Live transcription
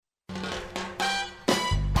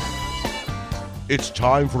It's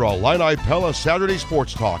time for Illini Pella Saturday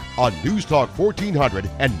Sports Talk on News Talk 1400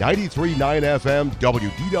 and 93.9 FM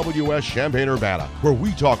WDWS Champaign-Urbana, where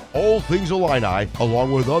we talk all things Illini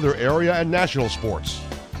along with other area and national sports.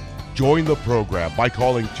 Join the program by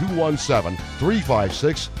calling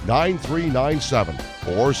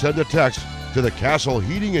 217-356-9397 or send a text to the Castle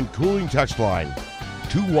Heating and Cooling text line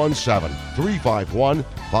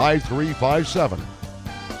 217-351-5357.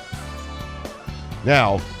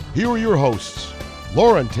 Now, here are your hosts,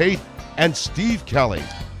 Loren Tate and Steve Kelly.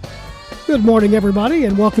 Good morning, everybody,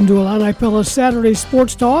 and welcome to Illini Pella Saturday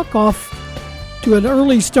Sports Talk. Off to an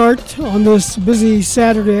early start on this busy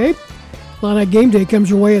Saturday. Illini Game Day comes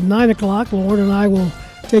your way at 9 o'clock. Loren and I will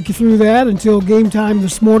take you through that until game time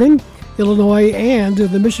this morning. Illinois and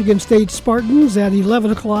the Michigan State Spartans at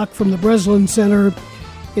 11 o'clock from the Breslin Center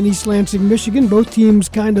in East Lansing, Michigan. Both teams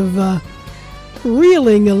kind of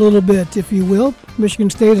reeling a little bit, if you will. Michigan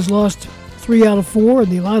State has lost 3 out of 4,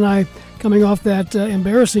 and the Illini coming off that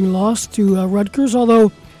embarrassing loss to Rutgers,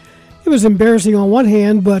 although it was embarrassing on one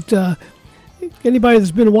hand, but anybody that's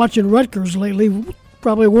been watching Rutgers lately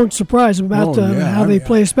probably weren't surprised about how they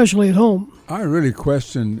play, especially at home. I really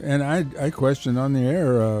questioned, and I questioned on the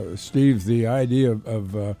air, Steve, the idea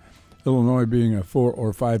of Illinois being a 4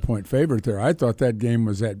 or 5 point favorite there. I thought that game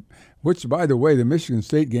was which, by the way, the Michigan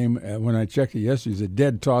State game, when I checked it yesterday, is a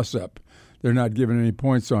dead toss-up. They're not giving any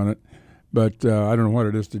points on it. But I don't know what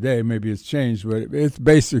it is today. Maybe it's changed, but it's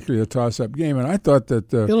basically a toss-up game. And I thought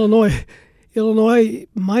that Illinois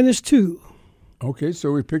 -2. Okay,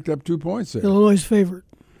 so we picked up 2 points there. Illinois' favorite.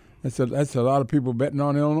 That's a lot of people betting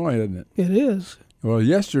on Illinois, isn't it? It is. Well,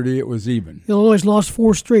 yesterday it was even. Illinois lost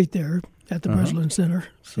 4 straight there at the Breslin Center.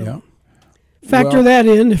 So yeah. Factor that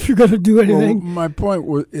in if you're going to do anything. Well, my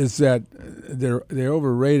point is that they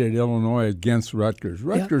overrated Illinois against Rutgers.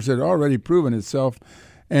 Rutgers had already proven itself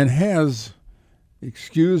and has,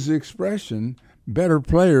 excuse the expression, better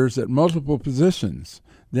players at multiple positions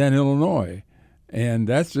than Illinois. And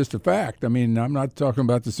that's just a fact. I mean, I'm not talking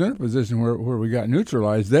about the center position where we got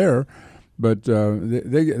neutralized there, but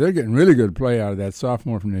they're getting really good play out of that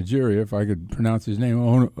sophomore from Nigeria, if I could pronounce his name,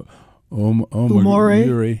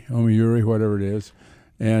 Omiyuri, whatever it is.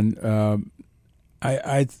 And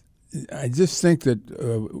I just think that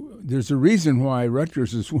there's a reason why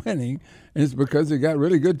Rutgers is winning, and it's because they got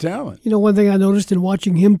really good talent. You know, one thing I noticed in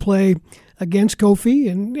watching him play against Kofi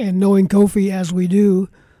and knowing Kofi as we do,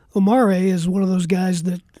 Omare is one of those guys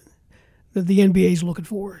that the NBA is looking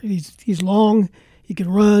for. He's long, he can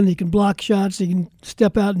run, he can block shots, he can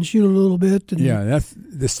step out and shoot a little bit. And that's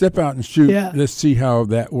the step out and shoot. Yeah. Let's see how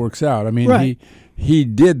that works out. I mean, right. He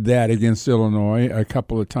did that against Illinois a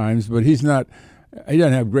couple of times, but he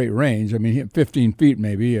doesn't have great range. I mean, 15 feet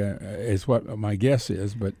maybe is what my guess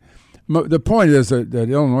is. But the point is that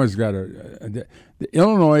Illinois has got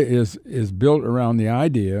Illinois is built around the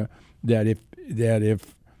idea that if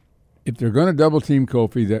they're going to double team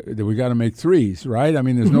Kofi, that we got to make threes, right? I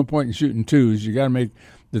mean, there's no point in shooting twos. You got to make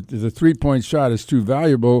the 3-point shot is too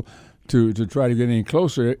valuable to try to get any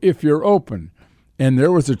closer if you're open. And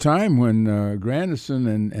there was a time when Grandison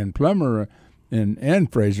and Plummer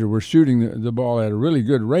and Frazier were shooting the ball at a really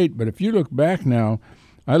good rate. But if you look back now,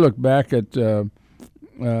 I look back at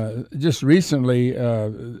just recently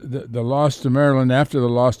the loss to Maryland after the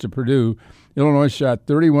loss to Purdue. Illinois shot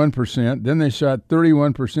 31%. Then they shot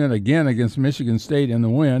 31% again against Michigan State in the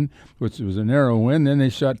win, which was a narrow win. Then they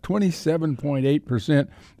shot 27.8%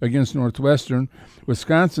 against Northwestern.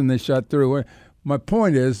 Wisconsin, they shot 31%. My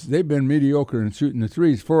point is they've been mediocre in shooting the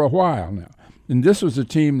threes for a while now. And this was a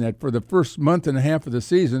team that for the first month and a half of the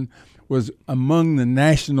season was among the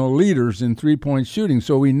national leaders in three-point shooting.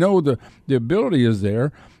 So we know the ability is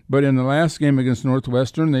there. But in the last game against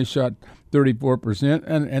Northwestern, they shot 34%.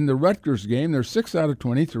 And the Rutgers game, they're 6 out of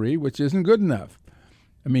 23, which isn't good enough.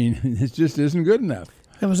 I mean, it just isn't good enough.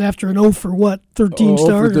 That was after an 0 for what, 13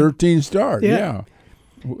 start? 0 for 13 start, yeah.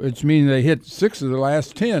 Which means they hit 6 of the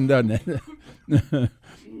last 10, doesn't it?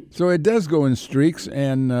 So it does go in streaks,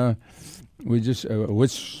 and we just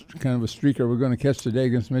which kind of a streak are we going to catch today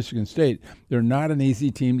against Michigan State? They're not an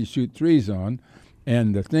easy team to shoot threes on,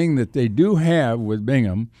 and the thing that they do have with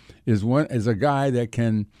Bingham is a guy that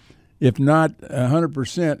can, if not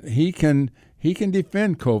 100%, he can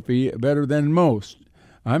defend Kofi better than most.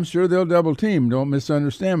 I'm sure they'll double team. Don't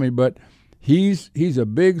misunderstand me, but he's a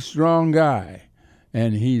big, strong guy.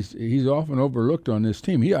 And he's often overlooked on this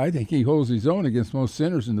team. I think he holds his own against most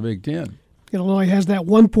centers in the Big Ten. Illinois has that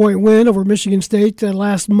 1-point win over Michigan State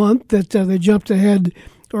last month that they jumped ahead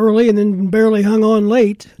early and then barely hung on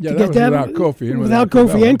late. Yeah, to get that without Kofi. Without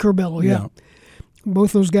Kofi and Curbelo, yeah.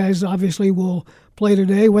 Both those guys obviously will play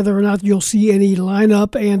today. Whether or not you'll see any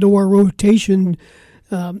lineup and or rotation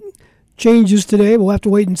changes today, we'll have to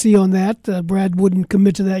wait and see on that. Brad wouldn't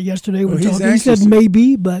commit to that yesterday. He said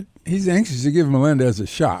maybe, but he's anxious to give Melendez a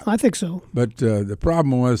shot. I think so. But the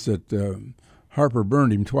problem was that Harper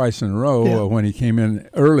burned him twice in a row when he came in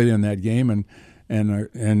early in that game,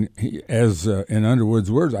 and he, as in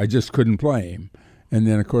Underwood's words, I just couldn't play him. And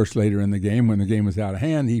then, of course, later in the game, when the game was out of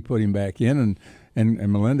hand, he put him back in,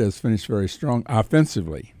 and Melendez finished very strong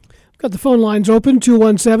offensively. Got the phone lines open,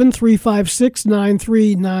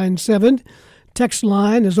 217-356-9397. Text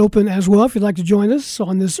line is open as well if you'd like to join us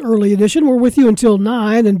on this early edition. We're with you until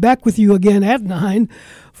 9 and back with you again at 9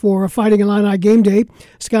 for Fighting Illini Game Day.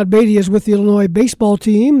 Scott Beatty is with the Illinois baseball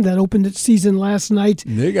team that opened its season last night.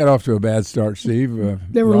 They got off to a bad start, Steve.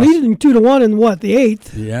 They were leading 2-1 in the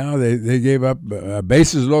 8th? Yeah, they gave up a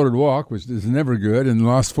bases loaded walk, which is never good, and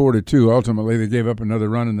lost 4-2. Ultimately, they gave up another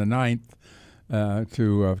run in the 9th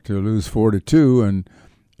to lose 4-2,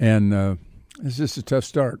 and it's just a tough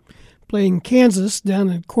start. Playing Kansas down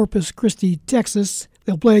in Corpus Christi, Texas.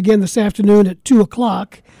 They'll play again this afternoon at 2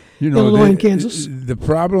 o'clock. Illinois and Kansas.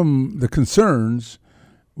 The concerns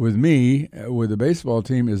with me, with the baseball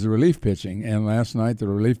team, is the relief pitching. And last night the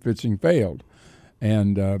relief pitching failed,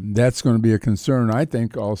 and that's going to be a concern, I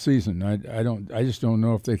think, all season. I just don't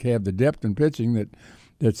know if they have the depth in pitching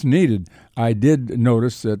that's needed. I did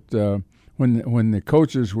notice that when the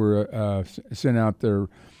coaches were sent out their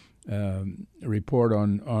report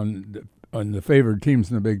on the favored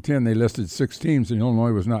teams in the Big Ten, they listed 6 teams, and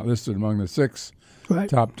Illinois was not listed among the 6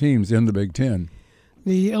 top teams in the Big Ten.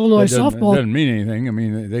 The Illinois softball doesn't mean anything. I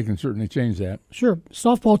mean, they can certainly change that. Sure.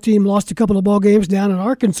 Softball team lost a couple of ball games down in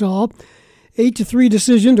Arkansas, 8-3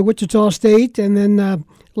 decision to Wichita State, and then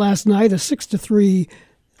last night a 6-3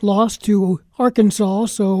 loss to Arkansas.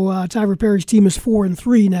 So Tyler Perry's team is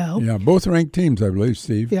 4-3 now. Yeah, both ranked teams, I believe,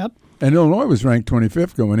 Steve. Yep. And Illinois was ranked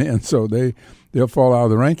 25th going in, so they'll fall out of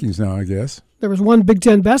the rankings now, I guess. There was one Big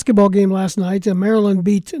Ten basketball game last night. Maryland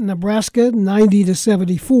beat Nebraska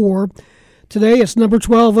 90-74. Today it's number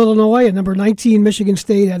 12 Illinois and number 19 Michigan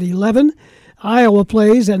State at 11. Iowa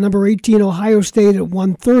plays at number 18 Ohio State at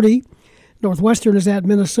 1:30. Northwestern is at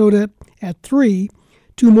Minnesota at 3.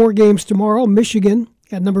 2 more games tomorrow. Michigan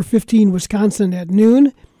at number 15 Wisconsin at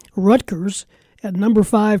noon. Rutgers at number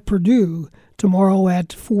 5 Purdue tomorrow at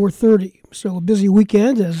 4:30. So a busy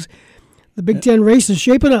weekend as the Big Ten race is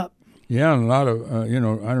shaping up. Yeah, and a lot of, I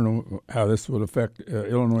don't know how this will affect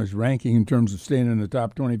Illinois' ranking in terms of staying in the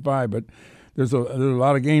top 25, but there's a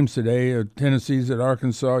lot of games today. Tennessee's at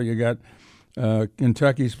Arkansas. You got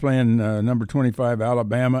Kentucky's playing number 25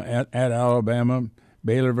 Alabama at Alabama.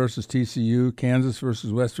 Baylor versus TCU. Kansas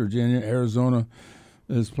versus West Virginia. Arizona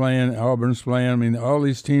is playing. Auburn's playing. I mean, all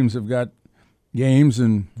these teams have got games,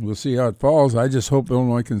 and we'll see how it falls. I just hope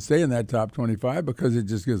Illinois can stay in that top 25 because it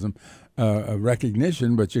just gives them a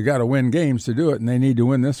recognition, but you got to win games to do it, and they need to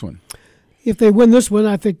win this one. If they win this one,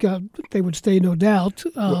 I think they would stay, no doubt.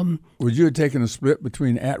 Would you have taken a split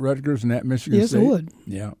between at Rutgers and at Michigan State? Yes, I would.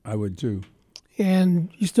 Yeah, I would too. And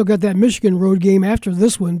you still got that Michigan road game after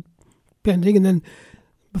this one pending, and then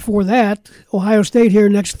before that, Ohio State here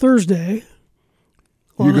next Thursday.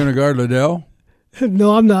 You're going to guard Liddell?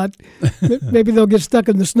 No, I'm not. Maybe they'll get stuck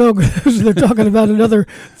in the snow because they're talking about another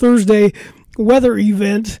Thursday weather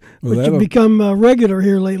event, which has become regular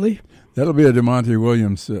here lately. That'll be a DeMonte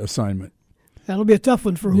Williams assignment. That'll be a tough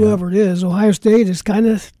one for whoever it is. Ohio State is kind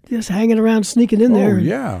of just hanging around, sneaking in there. Oh,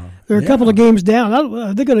 yeah. They're a couple of games down.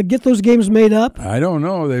 Are they going to get those games made up? I don't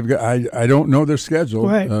know. I don't know their schedule.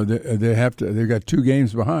 Right. They've got 2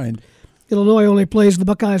 games behind. Illinois only plays the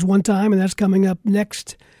Buckeyes one time, and that's coming up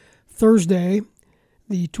next Thursday,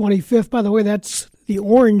 the 25th. By the way, that's the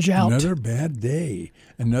orange out. Another bad day.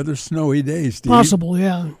 Another snowy day, Steve. Possible,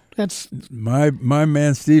 yeah. That's my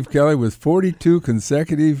man Steve Kelly with 42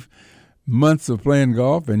 consecutive months of playing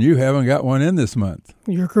golf, and you haven't got one in this month.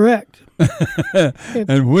 You're correct.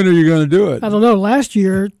 And when are you going to do it? I don't know. Last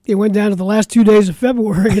year, it went down to the last 2 days of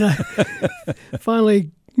February, and I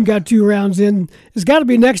finally got 2 rounds in. It's got to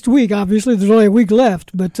be next week, obviously. There's only a week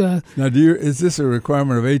left. But now, is this a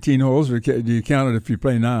requirement of 18 holes, or do you count it if you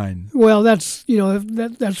play 9? Well, that's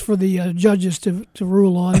that's for the judges to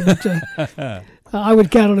rule on. But I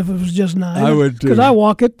would count it if it was just 9. I would too, because I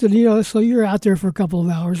walk it, and so you're out there for a couple of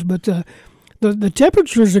hours. But the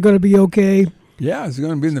temperatures are going to be okay. Yeah, it's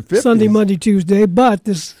going to be in the 50s. Sunday, Monday, Tuesday. But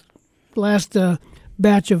this last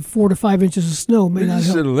batch of 4 to 5 inches of snow may not help.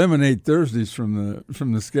 You should eliminate Thursdays from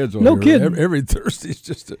the schedule. No kidding. Every Thursday's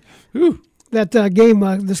just that game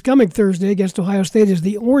this coming Thursday against Ohio State is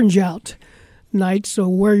the orange out. night, so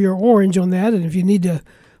wear your orange on that. And if you need to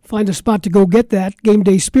find a spot to go get that, Game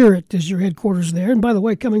Day Spirit is your headquarters there. And by the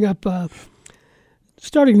way, coming up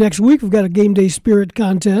starting next week, we've got a Game Day Spirit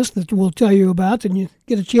contest that we'll tell you about, and you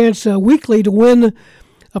get a chance weekly to win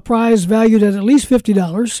a prize valued at least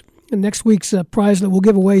 $50. And next week's prize that we'll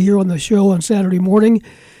give away here on the show on Saturday morning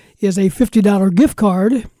is a $50 gift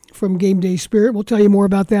card from Game Day Spirit. We'll tell you more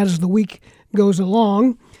about that as the week goes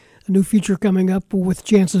along. A new feature coming up with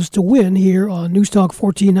chances to win here on News Talk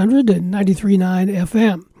 1400 and 93.9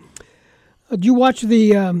 FM. Did you watch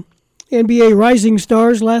the NBA Rising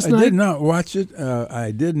Stars last night? I did not watch it.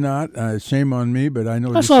 I did not. Shame on me, but I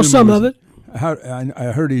know. I saw some of it.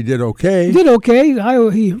 I heard he did okay. He did okay.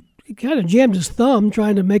 He kind of jammed his thumb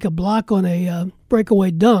trying to make a block on a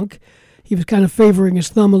breakaway dunk. He was kind of favoring his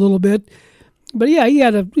thumb a little bit. But yeah, he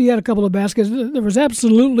had a couple of baskets. There was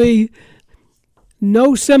absolutely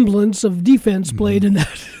no semblance of defense played in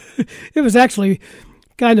that. It was actually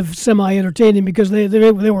kind of semi-entertaining because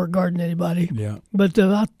they weren't guarding anybody. Yeah. But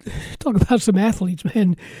talk about some athletes,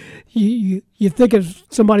 man. You think of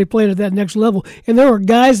somebody playing at that next level, and there were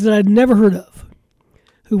guys that I'd never heard of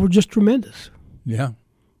who were just tremendous. Yeah.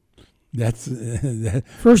 That's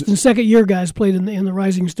first and second year guys played in the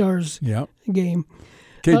Rising Stars game.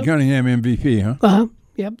 Cade Cunningham MVP, huh? Uh-huh.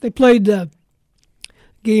 Yep. They played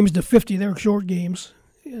games to 50. They were short games.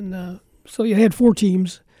 And so you had 4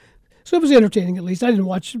 teams. So it was entertaining, at least. I didn't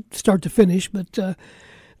watch start to finish. But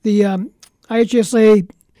the IHSA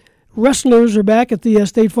wrestlers are back at the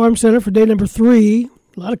State Farm Center for day number 3.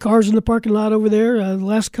 A lot of cars in the parking lot over there. The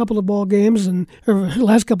last couple of ball games or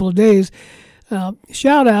last couple of days.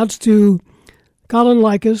 Shout-outs to Colin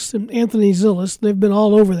Likas and Anthony Zillis. They've been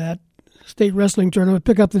all over that state wrestling tournament.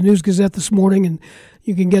 Pick up the News Gazette this morning, and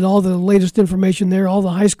you can get all the latest information there, all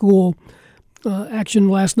the high school action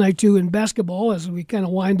last night, too, in basketball as we kind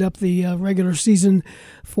of wind up the regular season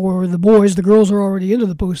for the boys. The girls are already into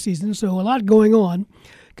the postseason, so a lot going on.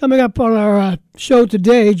 Coming up on our show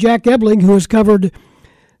today, Jack Ebling, who has covered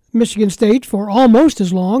Michigan State for almost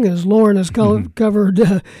as long as Loren has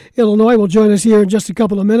covered Illinois, will join us here in just a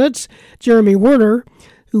couple of minutes. Jeremy Werner,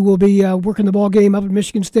 who will be working the ball game up at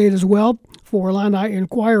Michigan State as well for Illini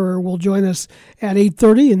Inquirer, will join us at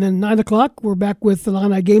 8:30. And then 9 o'clock, we're back with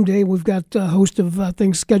Illini Game Day. We've got a host of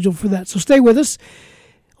things scheduled for that. So stay with us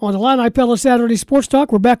on Illini Pella Saturday Sports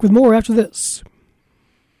Talk. We're back with more after this.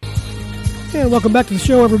 And welcome back to the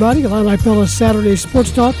show, everybody. Illini Pella Saturday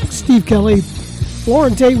Sports Talk. Steve Kelly,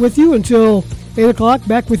 Loren Tate with you until 8 o'clock.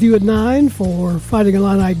 Back with you at 9 for Fighting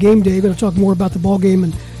Illini Game Day. Going to talk more about the ball game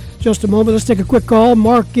in just a moment. Let's take a quick call.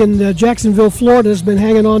 Mark in Jacksonville, Florida, has been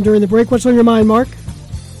hanging on during the break. What's on your mind, Mark?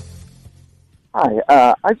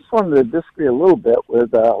 Hi. I just wanted to disagree a little bit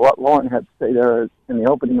with what Loren had to say there in the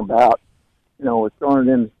opening about, with throwing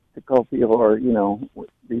it into Kofi or,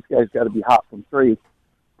 these guys got to be hot from 3.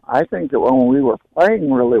 I think that when we were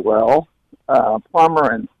playing really well,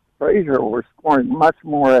 Plummer and Frazier were scoring much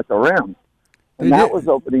more at the rim. And that was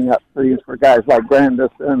opening up threes for guys like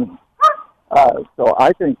Grandis. And so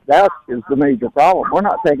I think that is the major problem. We're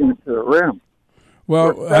not taking it to the rim.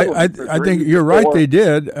 Well, I think you're right, they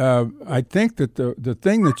did. I think that the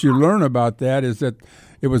thing that you learn about that is that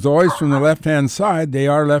it was always from the left-hand side. They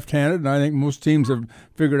are left-handed, and I think most teams have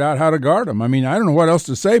figured out how to guard them. I mean, I don't know what else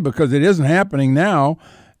to say because it isn't happening now,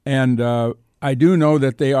 and I do know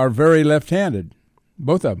that they are very left-handed,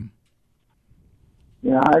 both of them.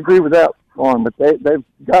 Yeah, I agree with that, Loren, but they've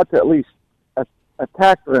got to at least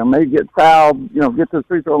attack the rim. They get fouled, get to the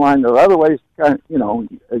free throw line. There are other ways to kind of,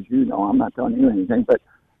 as you know, I'm not telling you anything, but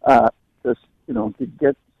just, to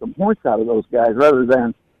get some points out of those guys rather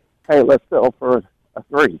than, hey, let's settle for a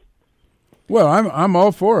 3. Well, I'm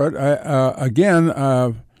all for it.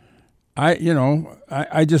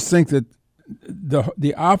 I just think that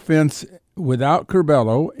the offense without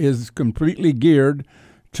Curbelo is completely geared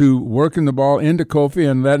to working the ball into Kofi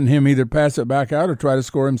and letting him either pass it back out or try to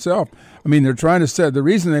score himself. I mean, they're trying to set – the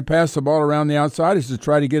reason they pass the ball around the outside is to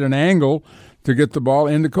try to get an angle to get the ball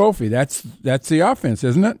into Kofi. That's the offense,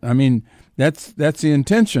 isn't it? I mean, that's the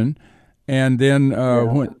intention. And then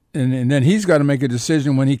and then he's got to make a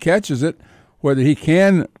decision when he catches it whether he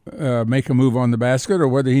can make a move on the basket or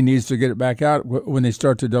whether he needs to get it back out when they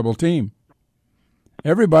start to double team.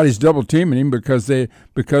 Everybody's double teaming him because the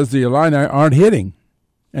Illini aren't hitting.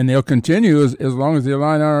 And they'll continue as long as the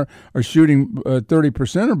Illini are shooting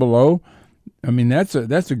 30% or below. I mean, that's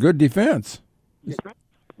a good defense.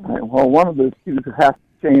 Right, well, one of the two has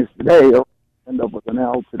to change today or end up with an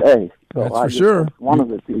L today. So that's for sure. One of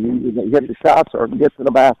the two, either get the shots or get to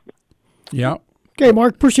the basket. Yeah. Okay,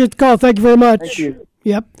 Mark, appreciate the call. Thank you very much. Thank you.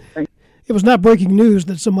 Yep. Thanks. It was not breaking news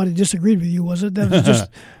that somebody disagreed with you, was it? That was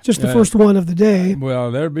just the first one of the day. Well,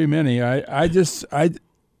 there'd be many. I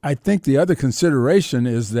think the other consideration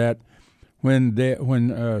is that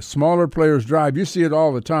when smaller players drive, you see it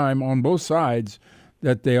all the time on both sides,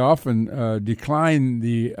 that they often decline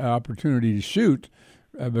the opportunity to shoot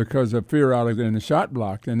because of fear out in the shot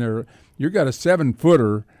block. And you've got a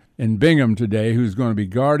 7-footer in Bingham today who's going to be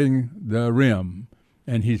guarding the rim,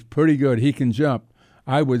 and he's pretty good. He can jump.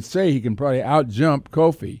 I would say he can probably out-jump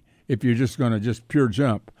Kofi if you're just going to just pure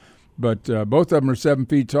jump. But both of them are 7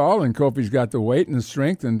 feet tall, and Kofi's got the weight and the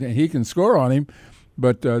strength, and he can score on him.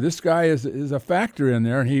 But this guy is a factor in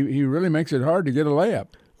there, and he really makes it hard to get a layup.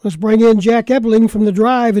 Let's bring in Jack Ebling from The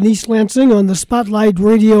Drive in East Lansing on the Spotlight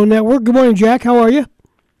Radio Network. Good morning, Jack. How are you?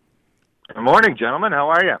 Good morning, gentlemen. How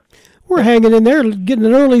are you? We're hanging in there, getting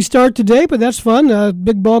an early start today, but that's fun.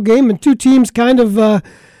 Big ball game, and two teams kind of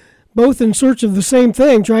both in search of the same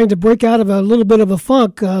thing, trying to break out of a little bit of a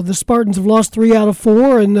funk. The Spartans have lost 3 out of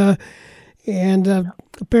 4, and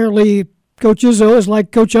apparently Coach Izzo is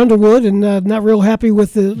like Coach Underwood and not real happy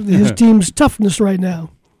with his team's toughness right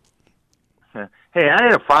now. Hey, I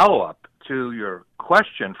had a follow-up to your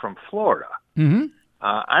question from Florida. Mm-hmm.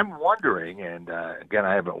 I'm wondering, and again,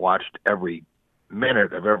 I haven't watched every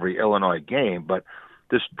minute of every Illinois game, but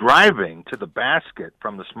this driving to the basket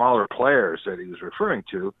from the smaller players that he was referring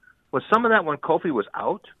to, was some of that when Kofi was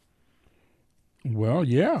out? Well,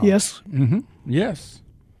 yeah. Yes. Mm-hmm. Yes.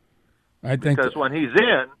 I think because when he's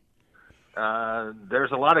in,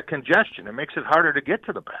 there's a lot of congestion. It makes it harder to get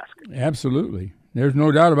to the basket. Absolutely. There's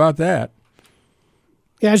no doubt about that.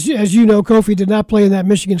 As you know, Kofi did not play in that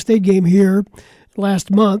Michigan State game here last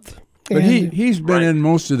month. But he's been in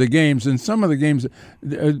most of the games, and some of the games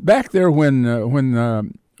back there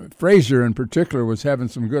when Frazier in particular was having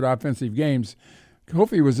some good offensive games.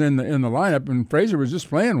 Kofi was in the lineup, and Frazier was just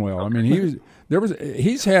playing well. I mean,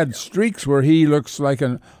 he's had streaks where he looks like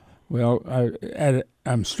I'm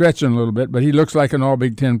stretching a little bit, but he looks like an All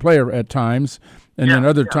Big Ten player at times, and then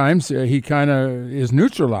other times he kind of is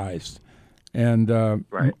neutralized. And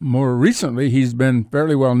more recently, he's been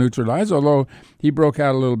fairly well neutralized, although he broke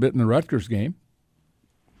out a little bit in the Rutgers game.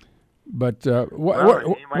 But what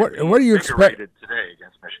do you expect today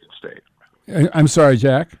against Michigan State? I'm sorry,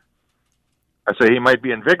 Jack. I say he might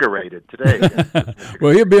be invigorated today.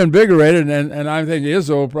 Well, he'll be invigorated, and I think Izzo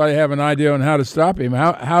will probably have an idea on how to stop him.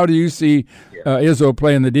 How do you see Izzo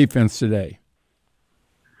playing the defense today?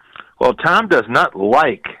 Well, Tom does not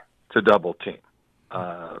like to double team.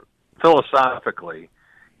 Philosophically,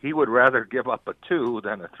 he would rather give up a 2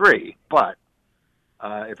 than a 3. But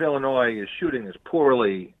if Illinois is shooting as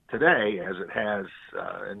poorly today as it has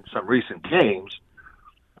in some recent games,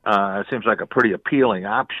 it seems like a pretty appealing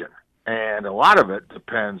option. And a lot of it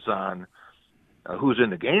depends on who's in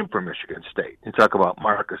the game for Michigan State. You talk about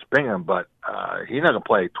Marcus Bingham, but he's not going to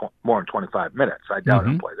play more than 25 minutes. I doubt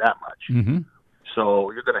he'll play that much. Mm-hmm.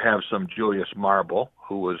 So you're going to have some Julius Marble,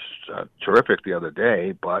 who was terrific the other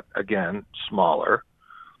day, but, again, smaller.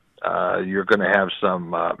 You're going to have some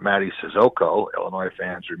Matty Sissoko. Illinois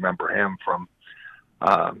fans remember him from,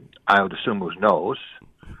 I would assume, whose nose.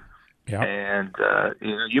 Yeah. And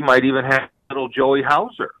you might even have little Joey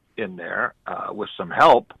Hauser in there with some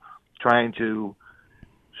help, trying to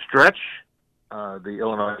stretch the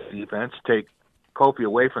Illinois defense, take Kofi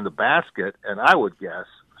away from the basket, and I would guess,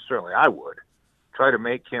 certainly I would, try to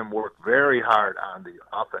make him work very hard on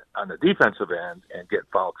the defensive end and get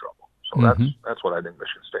foul trouble. So that's what I think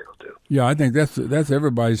Michigan State will do. Yeah, I think that's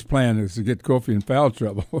everybody's plan is to get Kofi in foul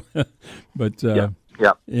trouble. But but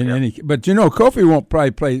Kofi won't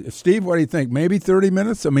probably play. Steve, what do you think? Maybe 30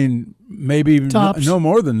 minutes? I mean, maybe no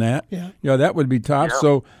more than that. Yeah, that would be tops.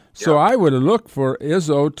 Yeah. So I would look for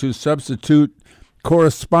Izzo to substitute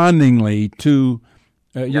correspondingly to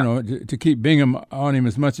to keep Bingham on him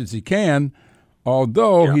as much as he can.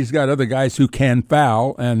 Although he's got other guys who can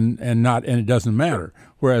foul and it doesn't matter.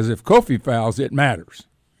 Sure. Whereas if Kofi fouls, it matters.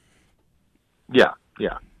 Yeah.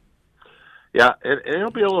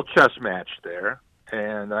 It'll be a little chess match there,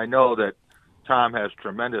 and I know that Tom has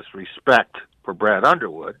tremendous respect for Brad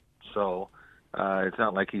Underwood, so it's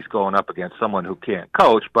not like he's going up against someone who can't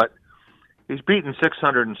coach. But he's beaten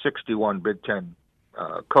 661 Big Ten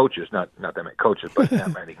coaches, not that many coaches, but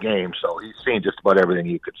that many games. So he's seen just about everything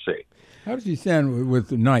you could see. How does he stand with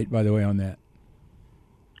the Knight, by the way, on that?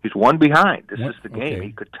 He's one behind. This is the game. Okay.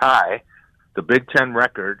 He could tie the Big Ten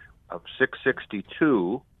record of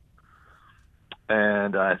 662,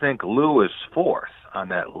 and I think Lou is 4th on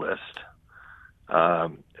that list.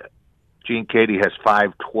 Gene Cady has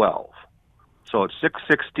 512. So it's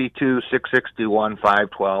 662, 661,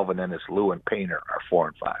 512, and then it's Lou and Painter are 4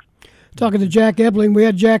 and 5. talking to Jack Ebling. We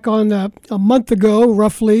had Jack on a month ago,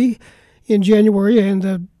 roughly, in January,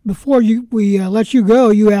 and before we let you go,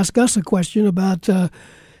 you asked us a question about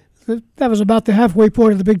that was about the halfway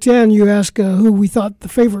point of the Big Ten. You asked who we thought the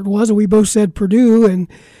favorite was, and we both said Purdue.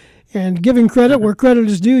 And giving credit where credit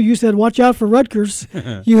is due, you said watch out for Rutgers.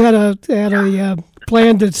 You had a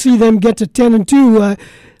plan to see them get to 10-2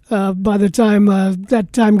 by the time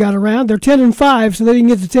that time got around. They're 10-5, so they didn't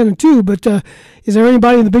get to 10-2. But is there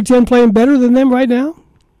anybody in the Big Ten playing better than them right now?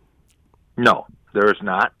 No, there is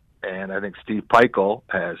not. And I think Steve Peichel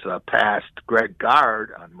has passed Greg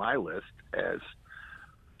Gard on my list as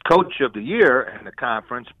Coach of the Year in the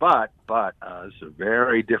conference, but it's a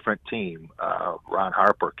very different team. Ron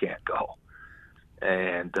Harper can't go.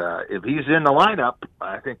 And if he's in the lineup,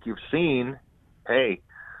 I think you've seen,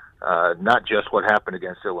 not just what happened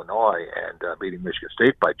against Illinois and beating Michigan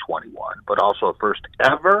State by 21, but also a first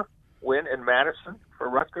ever win in Madison for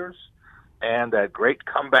Rutgers, and that great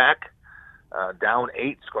comeback down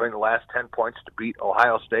 8, scoring the last 10 points to beat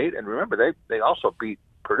Ohio State. And remember, they also beat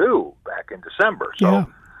Purdue back in December. So. Yeah.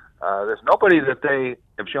 There's nobody that they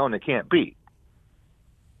have shown they can't beat.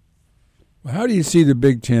 Well, how do you see the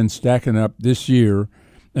Big Ten stacking up this year?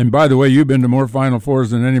 And by the way, you've been to more Final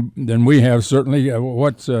Fours than we have. Certainly,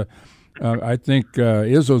 I think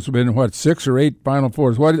Izzo's been 6 or 8 Final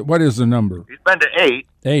Fours. What is the number? He's been to 8.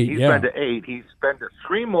 He's been to 8. He's been to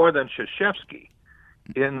 3 more than Krzyzewski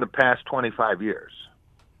in the past 25 years.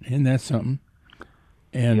 Isn't that something?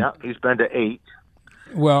 And yeah, he's been to 8.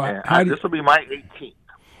 Well, this will be my 18th.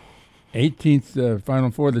 18th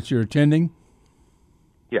Final Four that you're attending?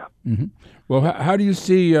 Yeah. Mm-hmm. Well, how do you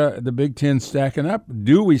see the Big Ten stacking up?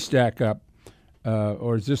 Do we stack up?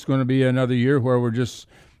 Or is this going to be another year where we're just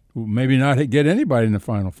maybe not get anybody in the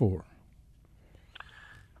Final Four?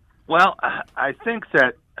 Well, I think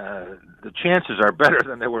that the chances are better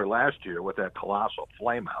than they were last year with that colossal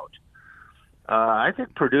flameout. I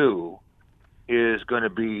think Purdue is going to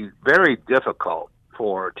be very difficult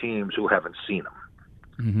for teams who haven't seen them.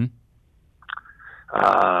 Mm-hmm.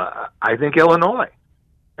 I think Illinois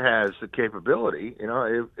has the capability.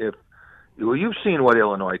 If you've seen what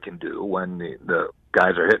Illinois can do when the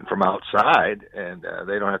guys are hitting from outside and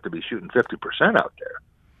they don't have to be shooting 50% out there.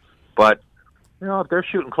 But if they're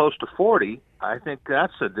shooting close to 40, I think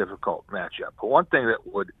that's a difficult matchup. But one thing that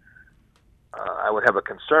I would have a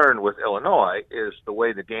concern with Illinois is the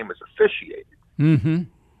way the game is officiated. Mm-hmm.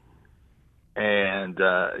 And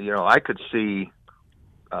I could see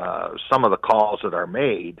some of the calls that are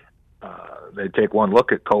made, they take one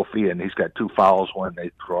look at Kofi, and he's got 2 fouls when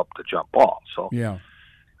they throw up the jump ball. So,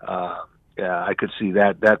 I could see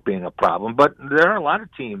that being a problem. But there are a lot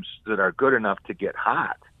of teams that are good enough to get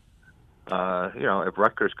hot. If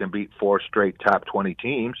Rutgers can beat 4 straight top 20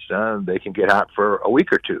 teams, they can get hot for a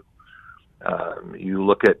week or 2. You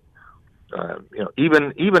look at,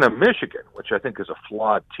 even a Michigan, which I think is a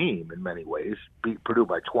flawed team in many ways, beat Purdue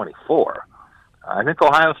by 24. I think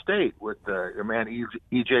Ohio State with your man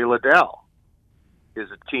E.J. Liddell is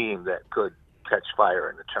a team that could catch fire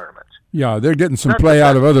in the tournament. Yeah, they're getting some play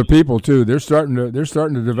out of other people too. They're starting to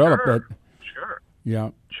develop that. Sure. Yeah.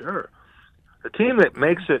 Sure. The team that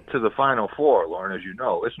makes it to the Final Four, Loren, as you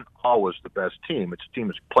know, isn't always the best team. It's a team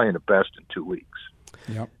that's playing the best in 2 weeks.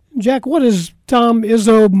 Yep. Jack, what is Tom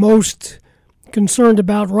Izzo most concerned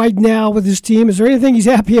about right now with his team? Is there anything he's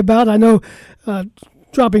happy about? I know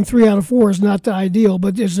dropping 3 out of 4 is not the ideal,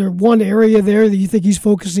 but is there one area there that you think he's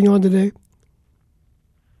focusing on today?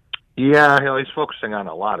 Yeah, he's focusing on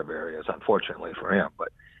a lot of areas, unfortunately for him. But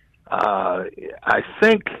I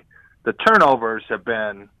think the turnovers have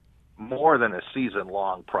been more than a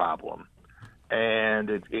season-long problem. And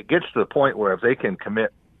it gets to the point where if they can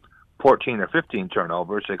commit 14 or 15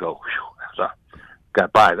 turnovers, they go, whew,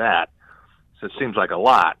 got by that. So it seems like a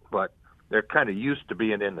lot, but they're kind of used to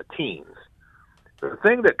being in the teens. The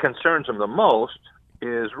thing that concerns them the most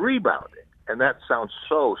is rebounding. And that sounds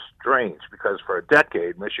so strange because for a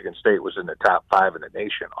decade, Michigan State was in the top 5 in the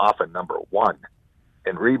nation, often number 1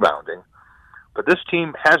 in rebounding. But this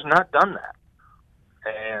team has not done that.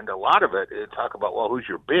 And a lot of it, talk about, well, who's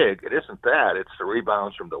your big? It isn't that. It's the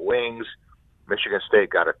rebounds from the wings. Michigan State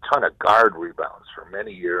got a ton of guard rebounds for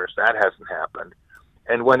many years. That hasn't happened.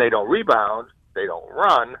 And when they don't rebound, they don't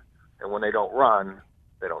run. And when they don't run,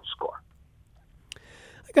 they don't score.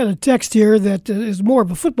 I got a text here that is more of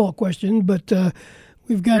a football question, but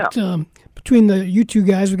we've got, between you two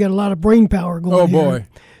guys, we've got a lot of brain power going here. Oh, boy.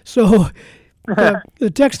 So the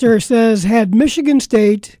texter says, had Michigan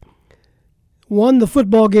State won the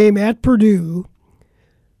football game at Purdue,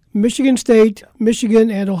 Michigan State, Michigan,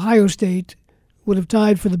 and Ohio State would have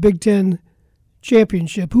tied for the Big Ten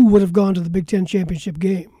championship, who would have gone to the Big Ten championship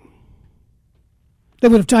game? They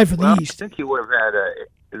would have tied for the East. I think you would have had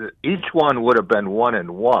each one would have been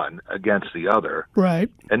 1-1 against the other. Right.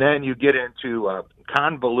 And then you get into a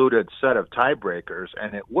convoluted set of tiebreakers,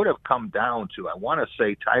 and it would have come down to, I want to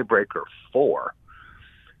say, tiebreaker 4,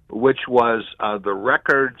 which was the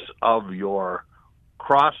records of your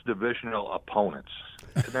cross-divisional opponents.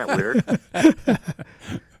 Isn't that weird?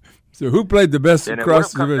 So who played the best and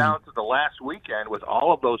across it would have come division? down to the last weekend with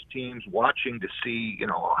all of those teams watching to see,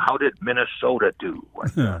 how did Minnesota do?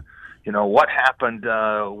 What happened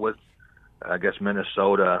with, I guess,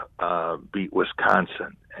 Minnesota beat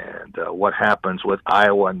Wisconsin, and what happens with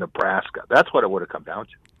Iowa and Nebraska. That's what it would have come down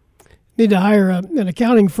to. Need to hire an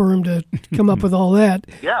accounting firm to come up with all that.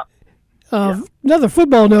 Yeah. Another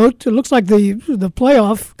football note, it looks like the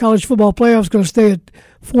college football playoff is going to stay at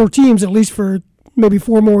 4 teams, at least for maybe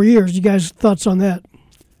 4 more years. You guys' thoughts on that?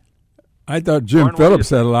 I thought Jim Phillips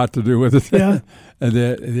had a lot to do with it. Yeah. And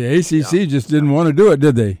the ACC just didn't want to do it,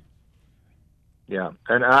 did they? Yeah,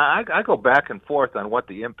 and I go back and forth on what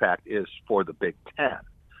the impact is for the Big Ten.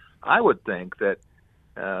 I would think that,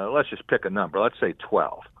 let's just pick a number, let's say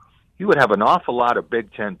 12. You would have an awful lot of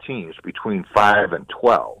Big Ten teams between 5 and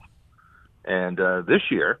 12. And this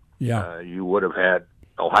year, you would have had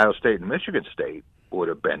Ohio State and Michigan State would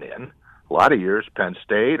have been in. A lot of years, Penn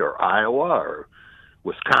State or Iowa or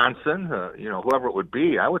Wisconsin, whoever it would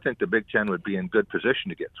be, I would think the Big Ten would be in good position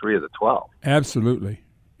to get 3 of the 12. Absolutely.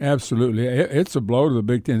 It's a blow to the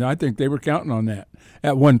Big Ten. I think they were counting on that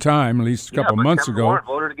at one time, at least a couple months ago. Warren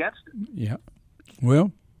voted against it. Yeah.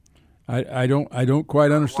 Well, I don't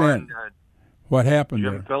quite understand what happened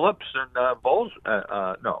Jim there. Phillips and Bowles,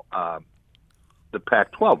 the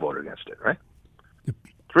Pac-12 voted against it, right?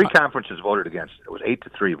 3 conferences voted against it. It was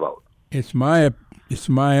 8-3 vote. It's my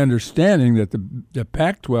understanding that the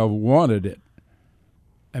Pac-12 wanted it.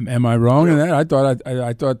 Am I wrong in that? I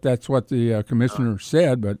thought that's what the commissioner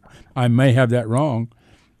said, but I may have that wrong.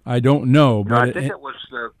 I don't know. But I think it was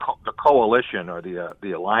the coalition or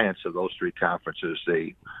the alliance of those 3 conferences.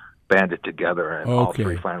 They banded together, and all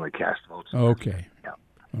 3 finally cast votes. Okay. Yeah.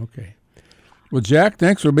 Okay. Well, Jack,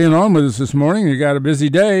 thanks for being on with us this morning. You got a busy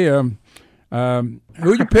day. Who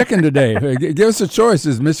are you picking today? Give us a choice.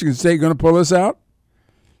 Is Michigan State going to pull this out?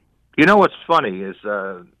 What's funny is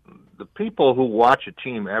the people who watch a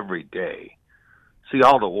team every day see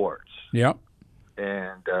all the warts. Yeah.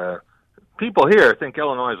 And people here think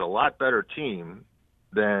Illinois is a lot better team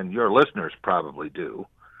than your listeners probably do.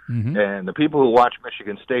 Mm-hmm. And the people who watch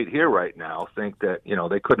Michigan State here right now think that,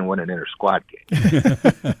 they couldn't win an inter-squad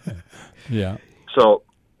game. Yeah. So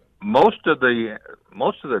most of the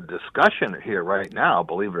discussion here right now,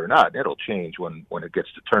 believe it or not, it'll change when it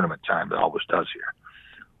gets to tournament time. It always does here.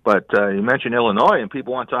 But you mentioned Illinois, and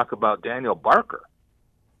people want to talk about Daniel Barker.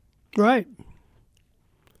 Right.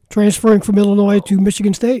 Transferring from Illinois to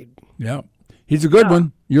Michigan State. Yeah. He's a good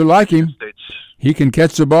one. You'll like him. He can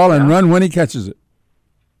catch the ball and run when he catches it.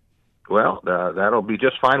 Well, that'll be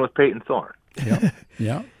just fine with Peyton Thorne. Yeah.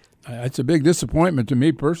 Yeah. It's a big disappointment to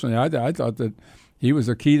me personally. I thought that he was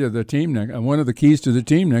a key to the team, one of the keys to the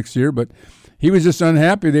team next year, but he was just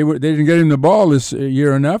unhappy. They didn't get him the ball this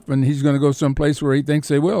year enough, and he's going to go someplace where he thinks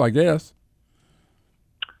they will, I guess.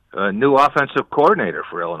 New offensive coordinator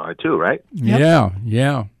for Illinois too, right? Yep.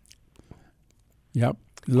 Yeah. Yep.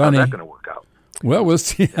 How's that going to work out? Well, we'll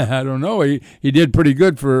see. I don't know. He did pretty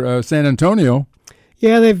good for San Antonio.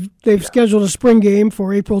 Yeah, they've scheduled a spring game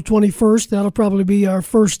for April 21st. That'll probably be our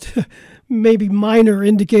first maybe minor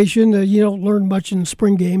indication. You don't learn much in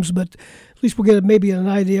spring games, but at least we'll get maybe an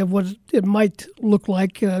idea of what it might look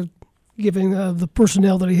like, given the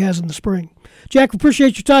personnel that he has in the spring. Jack,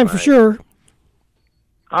 appreciate your time for sure.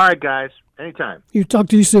 All right, guys. Anytime. Talk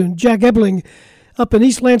to you soon. Jack Ebling up in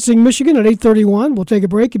East Lansing, Michigan at 8:31. We'll take a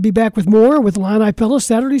break and be back with more with Illini Pella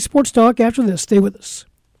Saturday Sports Talk after this. Stay with us.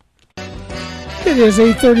 It is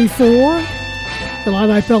 8:34.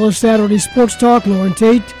 Illini Pella Saturday Sports Talk. Loren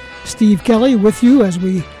Tate, Steve Kelly with you as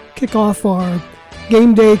we kick off our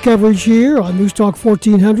game day coverage here on News Talk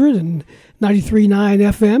 1400 and 93.9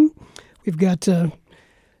 FM. We've got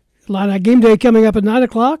Illini game day coming up at 9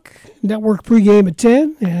 o'clock, network pregame at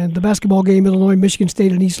 10, and the basketball game Illinois, Michigan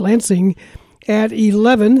State, and East Lansing at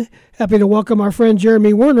 11. Happy to welcome our friend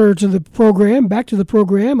Jeremy Werner to the program, back to the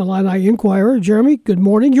program, Illini Inquirer. Jeremy, good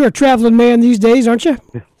morning. You're a traveling man these days, aren't you?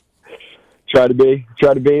 Try to be.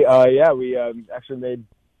 Yeah, we actually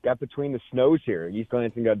got between the snows here. East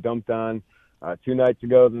Lansing got dumped on 2 nights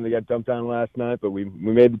ago, then they got dumped on last night, but we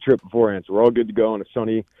made the trip beforehand, so we're all good to go on a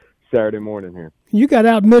sunny Saturday morning here. You got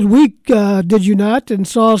out midweek, did you not, and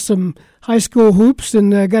saw some high school hoops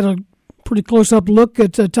and got a pretty close-up look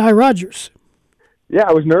at Ty Rodgers. Yeah,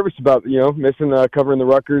 I was nervous about, missing covering the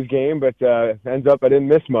Rutgers game, but ends up I didn't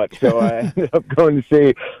miss much. So I ended up going to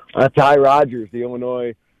see Ty Rodgers, the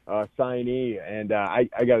Illinois signee, and I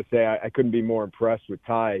got to say I couldn't be more impressed with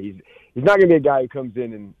Ty. He's not going to be a guy who comes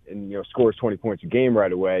in and scores 20 points a game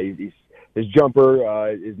right away. His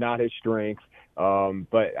jumper is not his strength,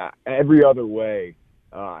 but every other way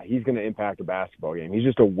he's going to impact a basketball game. He's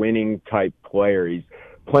just a winning type player. He's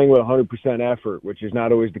playing with 100% effort, which is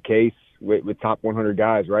not always the case with top 100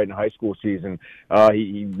 guys, right, in a high school season.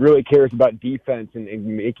 He really cares about defense and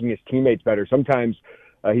making his teammates better. Sometimes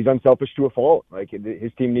he's unselfish to a fault. Like,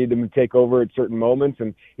 his team needed him to take over at certain moments,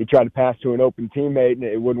 and he tried to pass to an open teammate, and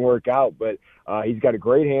it wouldn't work out. But he's got a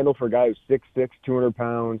great handle for a guy who's 6'6", 200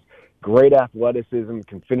 pounds, great athleticism,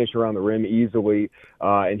 can finish around the rim easily,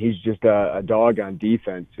 and he's just a dog on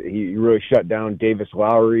defense. He really shut down Davis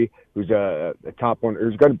Lowry, who's a top one.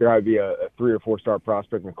 Who's going to probably be a 3 or 4 star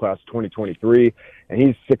prospect in the class of 2023, and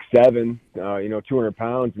he's 6'7", 200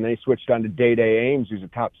 pounds. And then he switched on to Day-Day Ames, who's a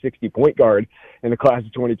top 60 point guard in the class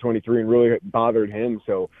of 2023, and really bothered him.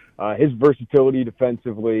 So his versatility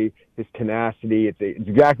defensively, his tenacity, it's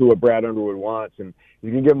exactly what Brad Underwood wants, and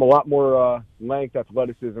he's going to give him a lot more length,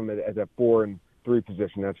 athleticism as a 4 and 3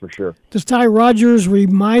 position, that's for sure. Does Ty Rodgers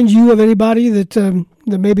remind you of anybody that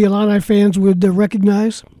maybe Illini fans would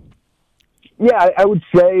recognize? Yeah, I would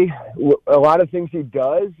say a lot of things he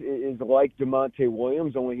does is like DeMonte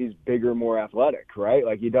Williams, only he's bigger, more athletic, right?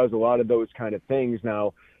 Like, he does a lot of those kind of things.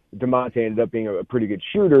 Now, DeMonte ended up being a pretty good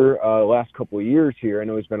shooter the last couple of years here. I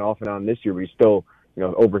know he's been off and on this year, but he's still,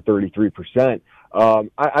 over 33%.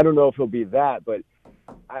 I don't know if he'll be that, but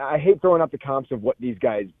I hate throwing out the comps of what these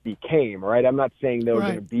guys became, right? I'm not saying they're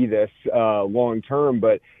going to be this long term,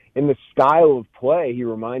 but in the style of play, he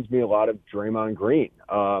reminds me a lot of Draymond Green.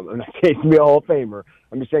 I'm not saying he's going to be a Hall of Famer.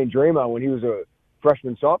 I'm just saying Draymond, when he was a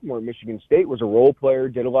freshman, sophomore at Michigan State, was a role player,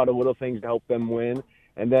 did a lot of little things to help them win,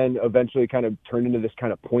 and then eventually kind of turned into this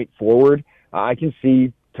kind of point forward. I can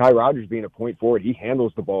see Ty Rodgers being a point forward. He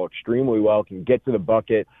handles the ball extremely well, can get to the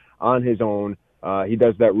bucket on his own. He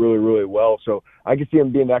does that really, really well. So I can see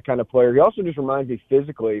him being that kind of player. He also just reminds me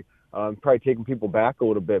physically, probably taking people back a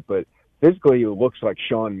little bit, but physically he looks like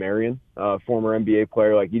Sean Marion, former NBA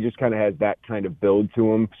player. Like, he just kind of has that kind of build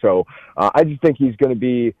to him. So I just think he's going to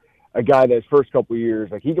be a guy that his first couple of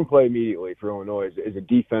years, like, he can play immediately for Illinois as a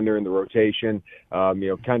defender in the rotation, kind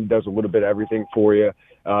of does a little bit of everything for you.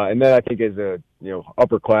 And then I think as a,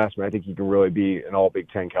 upperclassman, I think he can really be an all Big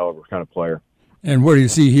Ten caliber kind of player. And where do you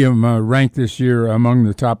see him ranked this year among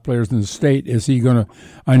the top players in the state? Is he going to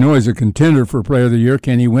 – I know he's a contender for Player of the Year.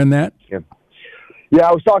 Can he win that? Yeah,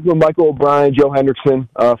 I was talking with Michael O'Brien, Joe Hendrickson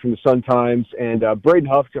from the Sun-Times, and Braden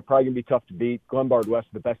Huff's probably going to be tough to beat. Glenbard West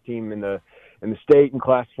is the best team in the state in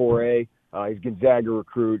Class 4A. He's a Gonzaga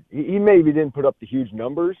recruit. He maybe didn't put up the huge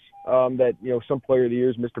numbers that, some Player of the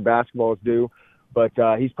Years, Mr. Basketballs do, but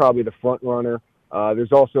he's probably the front runner.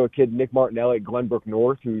 There's also a kid, Nick Martinelli at Glenbrook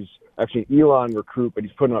North, who's actually an Elon recruit, but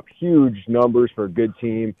he's putting up huge numbers for a good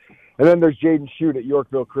team. And then there's Jaden Shute at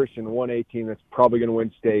Yorkville Christian, 1A team that's probably going to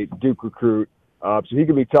win state, Duke recruit. So he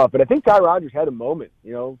could be tough. But I think Ty Rodgers had a moment,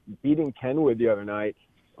 beating Kenwood the other night,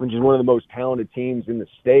 which is one of the most talented teams in the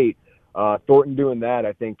state. Thornton doing that,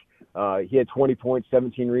 I think he had 20 points,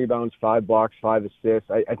 17 rebounds, 5 blocks, 5 assists.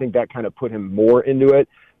 I think that kind of put him more into it.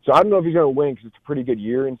 So I don't know if he's going to win because it's a pretty good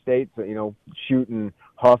year in state. So, Shute and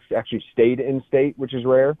Huff actually stayed in state, which is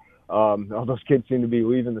rare. All those kids seem to be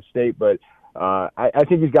leaving the state. But I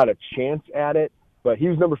think he's got a chance at it. But he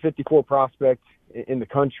was number 54 prospect in the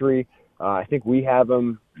country. I think we have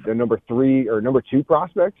him the number 3 or number 2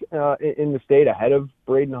 prospect in the state ahead of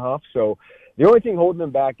Braden Huff. So the only thing holding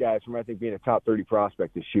him back, guys, from I think being a top 30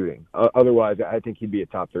 prospect is shooting. Otherwise, I think he'd be a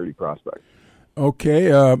top 30 prospect.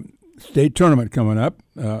 Okay. State tournament coming up.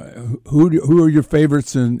 Who are your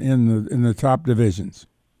favorites in the top divisions?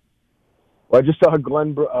 Well, I just saw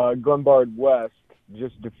Glenbard West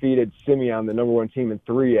just defeated Simeon, the number 1 team in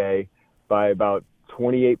 3A, by about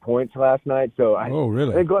 28 points last night. So I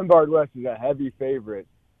think Glenbard West is a heavy favorite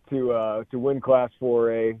to win Class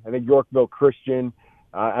 4A. I think Yorkville Christian,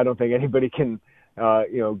 I don't think anybody can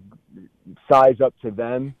size up to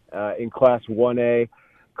them in Class 1A.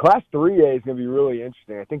 Class 3A is going to be really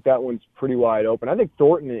interesting. I think that one's pretty wide open. I think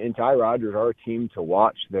Thornton and Ty Rodgers are a team to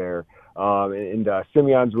watch there. And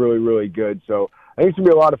Simeon's really, really good. So I think it's going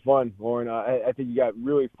to be a lot of fun, Lauren. I think you got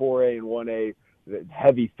really 4A and 1A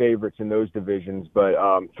heavy favorites in those divisions. But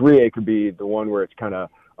 3A could be the one where it's kind of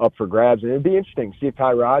up for grabs. And it'd be interesting to see if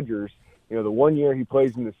Ty Rodgers, the 1 year he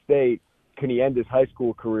plays in the state, can he end his high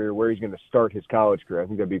school career where he's going to start his college career? I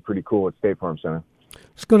think that'd be pretty cool at State Farm Center.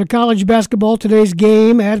 Let's go to college basketball. Today's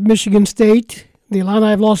game at Michigan State. The Illini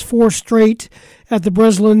have lost 4 straight at the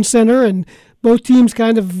Breslin Center, and both teams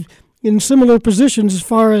kind of in similar positions as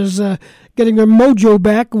far as getting their mojo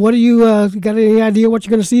back. What do you got any idea what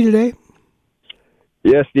you're going to see today?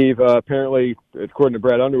 Yeah, Steve. Apparently, according to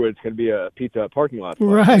Brad Underwood, it's going to be a Pizza Hut parking lot.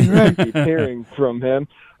 Right. Keep hearing from him.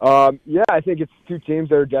 Yeah, I think it's 2 teams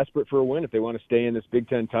that are desperate for a win if they want to stay in this Big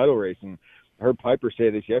Ten title race. And I heard Piper say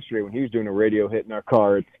this yesterday when he was doing a radio hit in our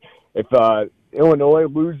car. If Illinois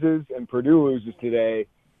loses and Purdue loses today,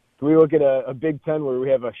 can we look at a Big Ten where we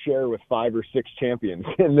have a share with 5 or 6 champions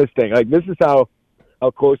in this thing? Like, this is how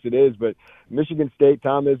close it is. But Michigan State,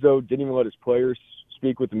 Tom Izzo didn't even let his players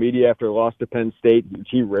speak with the media after a loss to Penn State, which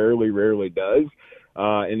he rarely does.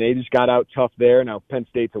 And they just got out tough there. Now, Penn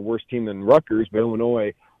State's a worse team than Rutgers, but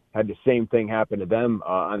Illinois had the same thing happen to them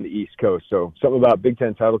on the East Coast. So something about Big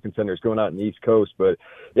Ten title contenders going out on the East Coast. But,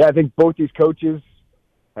 yeah, I think both these coaches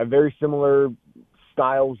have very similar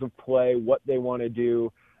styles of play, what they want to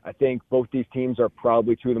do. I think both these teams are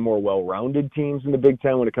probably 2 of the more well-rounded teams in the Big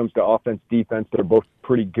Ten when it comes to offense, defense. They're both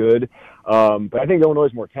pretty good. But I think Illinois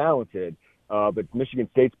is more talented. But Michigan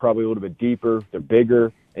State's probably a little bit deeper. They're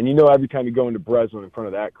bigger. And every time you go into Breslin in front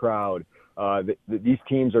of that crowd, these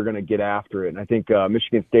teams are going to get after it. And I think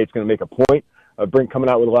Michigan State's going to make a point of coming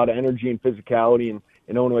out with a lot of energy and physicality, and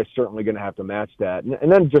Illinois is certainly going to have to match that.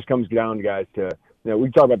 And then it just comes down, guys, to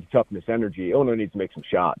we talk about the toughness, energy. Illinois needs to make some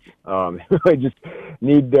shots. They just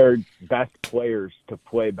need their best players to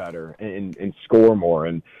play better and score more.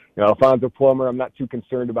 And Alfonso Plummer, I'm not too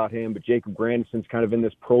concerned about him, but Jacob Grandison's kind of in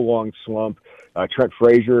this prolonged slump. Trent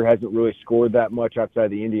Frazier hasn't really scored that much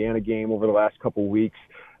outside the Indiana game over the last couple weeks.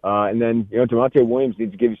 And then Demonte Williams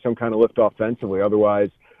needs to give you some kind of lift offensively.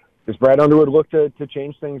 Otherwise, does Brad Underwood look to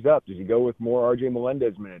change things up? Does he go with more R.J.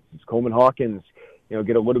 Melendez minutes? Does Coleman Hawkins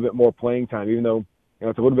get a little bit more playing time, even though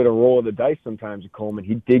it's a little bit of a roll of the dice sometimes with Coleman.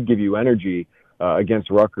 He did give you energy against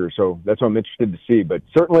Rutgers, so that's what I'm interested to see. But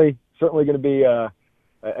certainly going to be a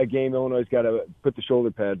game Illinois' got to put the shoulder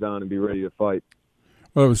pads on and be ready to fight.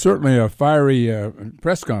 Well, it was certainly a fiery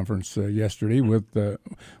press conference yesterday with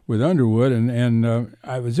Underwood, and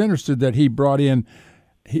I was interested that he brought in.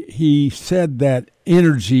 He said that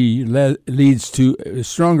energy leads to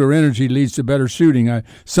stronger energy leads to better shooting.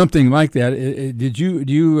 Something like that.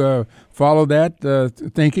 Do you follow that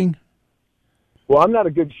thinking? Well, I'm not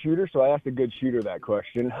a good shooter, so I asked a good shooter that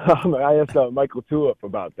question. I asked Michael Tulip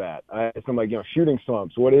about that. I asked him, shooting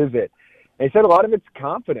slumps, what is it? And he said a lot of it's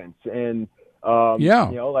confidence. And,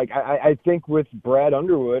 I think with Brad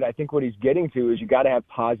Underwood, I think what he's getting to is you got to have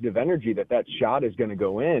positive energy that shot is going to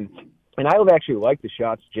go in. And I would actually like the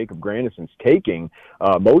shots Jacob Grandison's taking,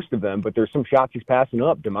 most of them, but there's some shots he's passing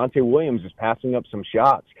up. Demonte Williams is passing up some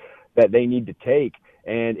shots that they need to take.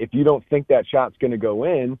 And if you don't think that shot's going to go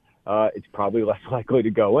in, it's probably less likely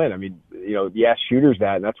to go in. I mean, you ask shooters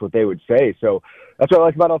that, and that's what they would say. So that's what I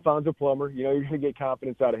like about Alfonso Plummer. You're going to get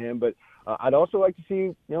confidence out of him. But I'd also like to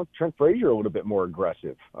see, Trent Frazier a little bit more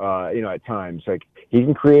aggressive, at times. Like, he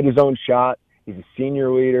can create his own shot. He's a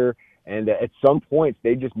senior leader. And at some points,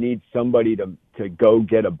 they just need somebody to go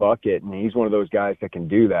get a bucket, and he's one of those guys that can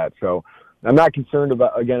do that. So I'm not concerned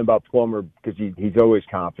about Plummer because he's always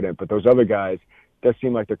confident. But those other guys, it does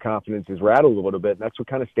seem like their confidence is rattled a little bit. And that's what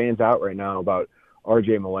kind of stands out right now about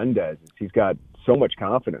R.J. Melendez. He's got so much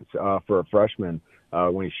confidence for a freshman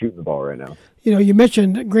when he's shooting the ball right now. You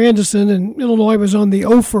mentioned Grandison, and Illinois was on the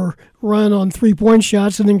Ofer run on three-point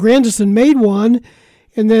shots, and then Grandison made one.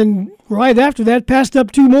 And then right after that, passed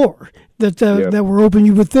up 2 more that were open.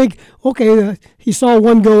 You would think, okay, he saw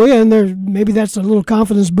one go in. There, maybe that's a little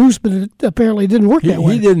confidence boost, but it apparently didn't work that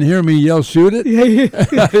way. He didn't hear me yell, shoot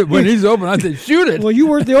it. When he's open, I said, shoot it. Well, you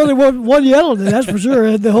weren't the only one yelling it, that's for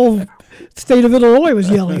sure. The whole state of Illinois was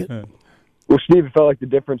yelling it. Well, Steve, it felt like the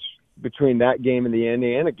difference between that game and the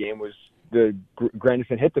Indiana game was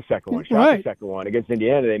Grandison hit the second one, shot the second one against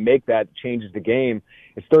Indiana. They make that, changes the game.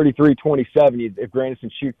 It's 33-27. If Grandison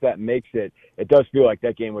shoots that and makes it, it does feel like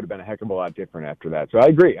that game would have been a heck of a lot different after that. So I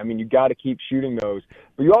agree. I mean, you got to keep shooting those.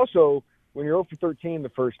 But you also, when you're 0 for 13 in the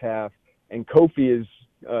first half and Kofi is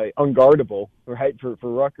unguardable, right, for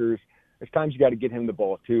Rutgers, there's times you got to get him the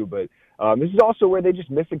ball too. But this is also where they just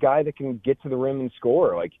miss a guy that can get to the rim and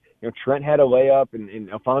score. Like, Trent had a layup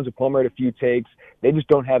and Alfonso Plummer had a few takes. They just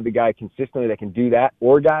don't have the guy consistently that can do that.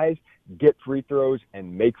 Or guys get free throws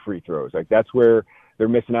and make free throws. Like, that's where they're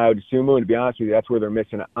missing Ayo Dosunmu, and to be honest with you, that's where they're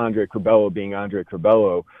missing Andre Curbelo being Andre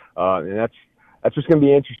Curbelo. And that's what's going to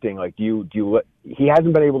be interesting. Like, he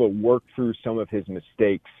hasn't been able to work through some of his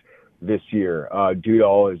mistakes this year due to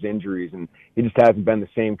all his injuries, and he just hasn't been the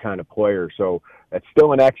same kind of player. So that's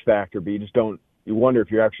still an X factor, but you just don't you wonder if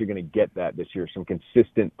you're actually going to get that this year, some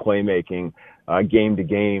consistent playmaking game to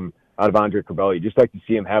game out of Andre Curbelo. You just like to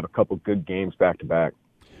see him have a couple good games back to back.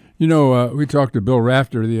 You know, we talked to Bill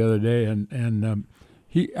Rafter the other day, and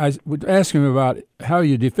I would ask him about how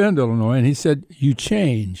you defend Illinois, and he said you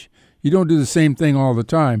change. You don't do the same thing all the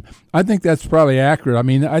time. I think that's probably accurate. I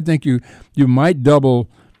mean, I think you might double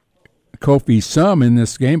Kofi some in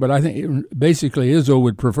this game, but I think basically Izzo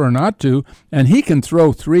would prefer not to, and he can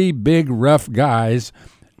throw three big, rough guys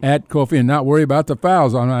at Kofi and not worry about the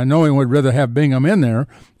fouls. I know he would rather have Bingham in there,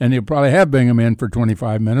 and he'll probably have Bingham in for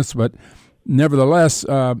 25 minutes, but nevertheless,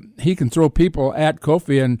 he can throw people at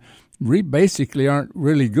Kofi, and we basically aren't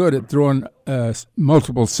really good at throwing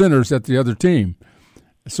multiple centers at the other team.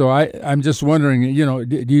 So I'm just wondering, you know,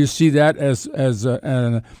 do you see that as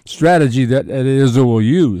a strategy that Izzo will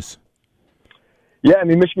use? Yeah, I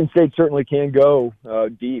mean, Michigan State certainly can go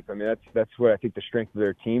deep. I mean, that's what I think the strength of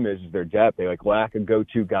their team is their depth. They lack a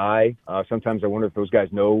go-to guy. Sometimes I wonder if those guys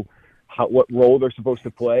know what role they're supposed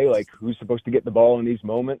to play, like who's supposed to get the ball in these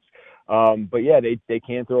moments. But yeah, they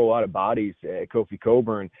can throw a lot of bodies at Kofi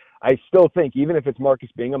Cockburn. I still think, even if it's Marcus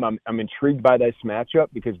Bingham, I'm intrigued by this matchup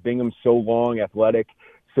because Bingham's so long, athletic,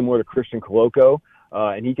 similar to Christian Coloco,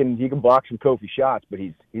 and he can block some Kofi shots, but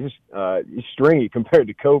he's stringy compared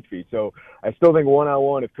to Kofi. So I still think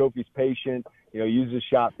one-on-one, if Kofi's patient, uses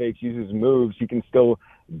shot fakes, uses moves, he can still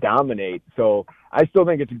dominate. So I still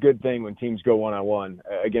think it's a good thing when teams go one-on-one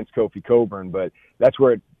against Kofi Cockburn, but that's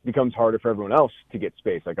where it becomes harder for everyone else to get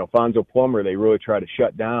space. Like Alfonso Plummer, they really try to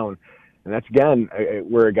shut down. And that's, again,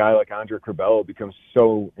 where a guy like Andre Curbelo becomes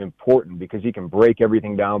so important because he can break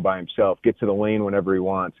everything down by himself, get to the lane whenever he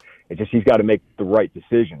wants. It's just he's got to make the right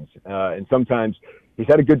decisions. And sometimes he's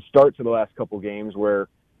had a good start to the last couple games where,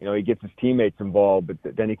 he gets his teammates involved,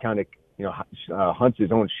 but then he kind of, hunts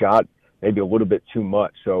his own shot maybe a little bit too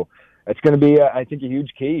much. So it's going to be, I think, a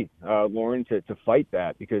huge key, Lauren, to fight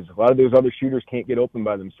that because a lot of those other shooters can't get open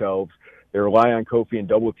by themselves. They rely on Kofi and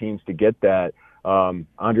double teams to get that.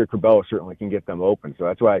 Andre Curbelo certainly can get them open. So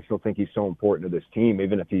that's why I still think he's so important to this team,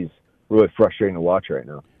 even if he's really frustrating to watch right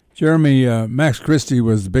now. Jeremy, Max Christie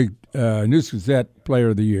was the big News Gazette Player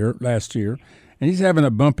of the Year last year, and he's having a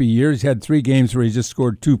bumpy year. He's had 3 games where he just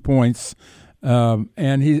scored 2 points,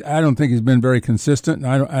 and I don't think he's been very consistent.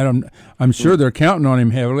 I'm sure they're counting on him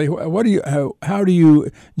heavily. How do you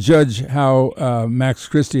judge how Max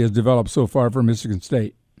Christie has developed so far for Michigan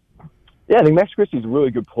State? Yeah, I think Max Christie's a really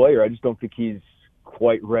good player. I just don't think he's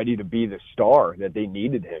quite ready to be the star that they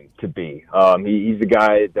needed him to be. He's a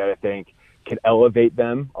guy that I think can elevate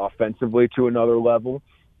them offensively to another level,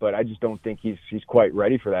 but I just don't think he's quite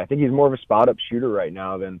ready for that. I think he's more of a spot-up shooter right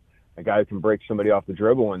now than a guy who can break somebody off the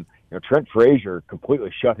dribble. And Trent Frazier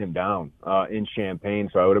completely shut him down in Champaign,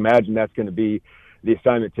 so I would imagine that's going to be the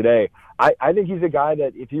assignment today. I think he's a guy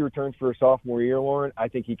that if he returns for a sophomore year, Lauren, I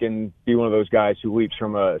think he can be one of those guys who leaps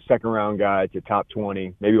from a second-round guy to top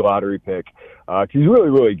 20, maybe lottery pick. 'Cause he's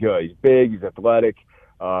really, really good. He's big, he's athletic,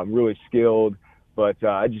 really skilled. But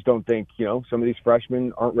I just don't think, some of these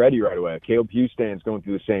freshmen aren't ready right away. Caleb Houston's going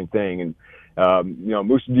through the same thing. And,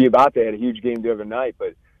 Moussa Diabate had a huge game the other night,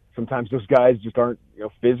 but sometimes those guys just aren't,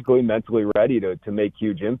 physically, mentally ready to make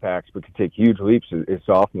huge impacts, but to take huge leaps as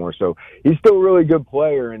sophomores. So he's still a really good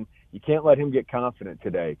player, and you can't let him get confident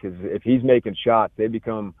today because if he's making shots, they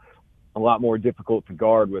become a lot more difficult to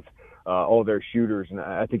guard with all their shooters. And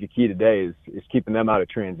I think a key today is keeping them out of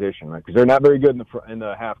transition, right? Because they're not very good in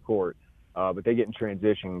the half court, but they get in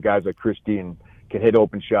transition. Guys like Christie can hit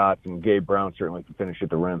open shots, and Gabe Brown certainly can finish at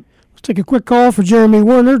the rim. Let's take a quick call for Jeremy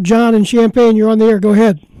Werner. John in Champaign, you're on the air. Go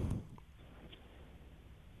ahead.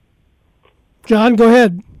 John, go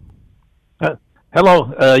ahead.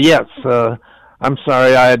 Hello. Yes. I'm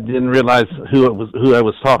sorry, I didn't realize who I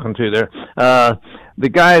was talking to there. The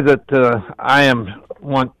guy that I am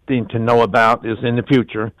wanting to know about is in the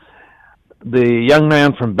future. The young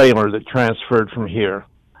man from Baylor that transferred from here.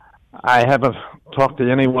 I haven't talked to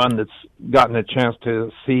anyone that's gotten a chance to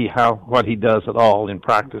see what he does at all in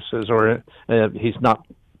practices, or he's not.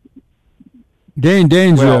 Dane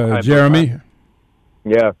Danger, Jeremy.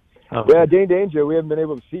 Yeah. Yeah, Dane Danger, we haven't been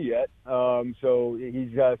able to see yet. So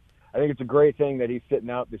he's I think it's a great thing that he's sitting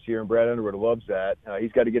out this year, and Brad Underwood loves that.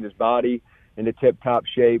 He's got to get his body into tip-top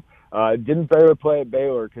shape. Didn't barely play at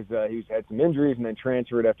Baylor because he's had some injuries and then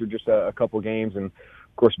transferred after just a couple games. And,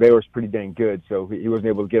 of course, Baylor's pretty dang good, so he wasn't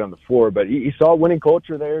able to get on the floor. But he saw winning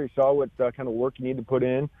culture there. He saw what kind of work he needed to put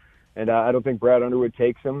in. And I don't think Brad Underwood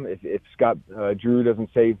takes him if Scott Drew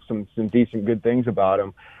doesn't say some decent good things about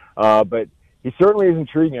him. But he certainly is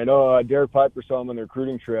intriguing. I know Derek Piper saw him on the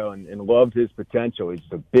recruiting trail and loved his potential. He's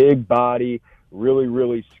a big body, really,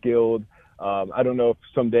 really skilled. I don't know if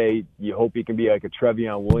someday you hope he can be like a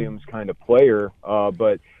Trevion Williams kind of player,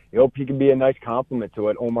 but you hope he can be a nice complement to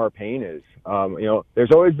what Omar Payne is.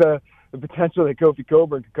 There's always the potential that Kofi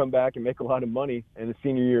Coburn could come back and make a lot of money in the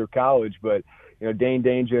senior year of college, but Dane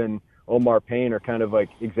Danger and Omar Payne are kind of like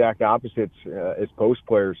exact opposites as post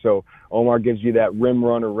players. So Omar gives you that rim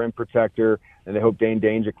runner, rim protector, and they hope Dane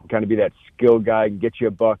Danger can kind of be that skilled guy and get you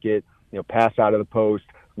a bucket, pass out of the post,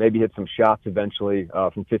 maybe hit some shots eventually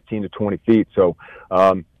from 15 to 20 feet. So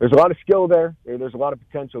there's a lot of skill there. There's a lot of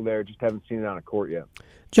potential there. Just haven't seen it on a court yet.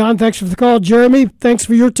 John, thanks for the call. Jeremy, thanks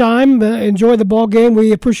for your time. Enjoy the ball game.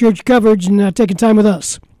 We appreciate your coverage and taking time with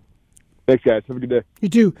us. Thanks, guys. Have a good day. You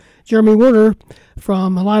too. Jeremy Werner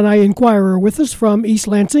from Illini Inquirer with us from East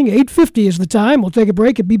Lansing. 8:50 is the time. We'll take a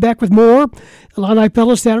break and be back with more Illini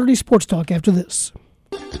Pella Saturday Sports Talk after this.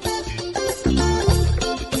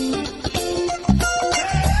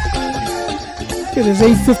 It is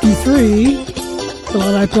 8:53.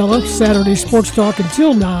 Illini Pella Saturday Sports Talk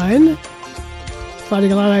until 9.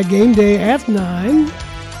 Fighting Illini game day at 9.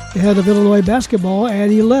 Ahead of Illinois basketball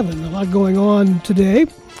at 11. A lot going on today.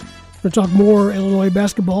 We're going to talk more Illinois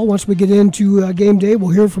basketball once we get into game day. We'll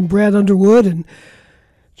hear from Brad Underwood and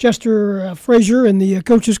Chester Frazier in the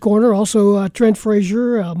coach's corner. Also, Trent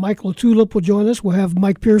Frazier, Mike LaTulip will join us. We'll have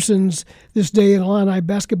Mike Pearson's This Day in Illini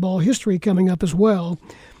Basketball History coming up as well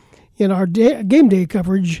in our game day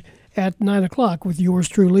coverage at 9 o'clock with yours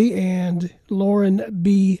truly and Lauren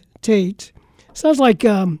B. Tate. Sounds like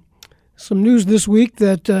some news this week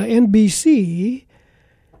that NBC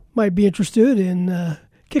might be interested in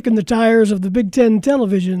kicking the tires of the Big Ten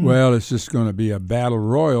television. Well, it's just going to be a battle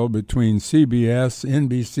royal between CBS,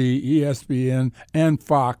 NBC, ESPN, and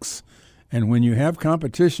Fox. And when you have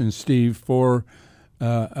competition, Steve, for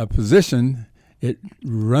a position, it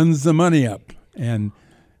runs the money up. And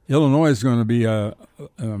Illinois is going to be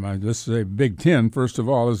let's say Big Ten, first of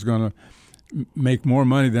all, is going to make more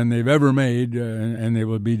money than they've ever made, and they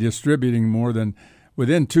will be distributing more than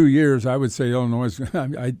within 2 years. I would say Illinois.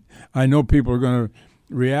 I know people are going to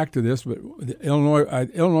react to this, but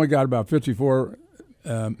Illinois got about 54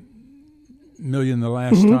 million the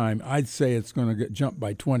last time. I'd say it's going to get jumped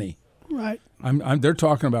by 20. Right. They're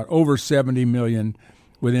talking about over 70 million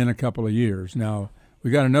within a couple of years. Now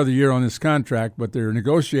we got another year on this contract, but they're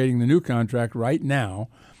negotiating the new contract right now.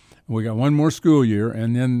 We got one more school year,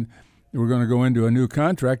 and then we're going to go into a new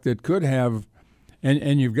contract that could have.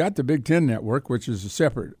 And you've got the Big Ten Network, which is a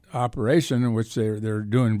separate operation in which they're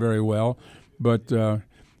doing very well. But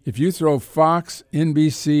if you throw Fox,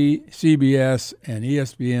 NBC, CBS, and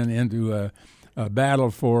ESPN into a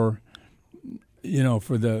battle for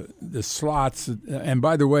the slots, and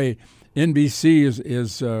by the way, NBC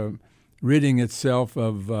is ridding itself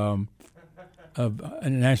of a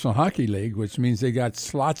National Hockey League, which means they got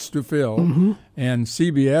slots to fill, and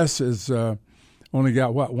CBS has only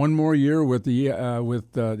got one more year with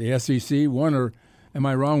the SEC, one or. Am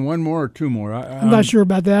I wrong? One more or two more? I'm not sure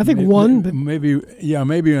about that. I think one. But maybe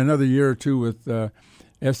another year or two with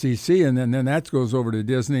SEC, and then that goes over to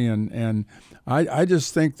Disney. And I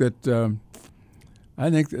just think that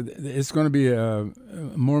it's going to be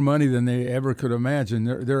more money than they ever could imagine.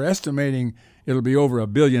 They're estimating it'll be over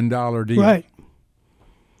 $1 billion deal. Right.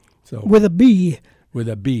 So with a B. With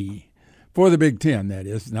a B. For the Big Ten, that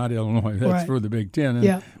is, not Illinois. That's right. For the Big Ten.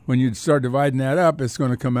 And when you start dividing that up, it's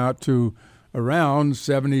going to come out to around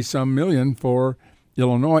 70-some million for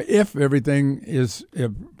Illinois if everything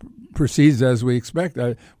proceeds as we expect.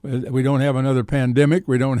 We don't have another pandemic.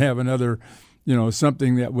 We don't have another,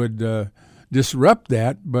 something that would disrupt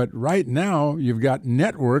that. But right now, you've got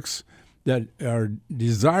networks that are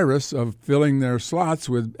desirous of filling their slots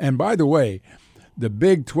with. And by the way, the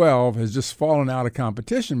Big 12 has just fallen out of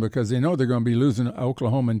competition because they know they're going to be losing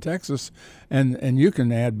Oklahoma and Texas, and you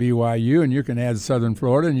can add BYU and you can add Southern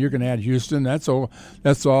Florida and you can add Houston. That's all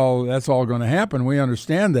going to happen. We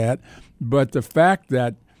understand that, but the fact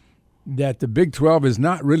that the Big 12 is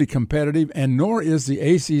not really competitive, and nor is the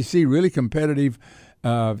ACC really competitive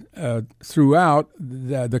throughout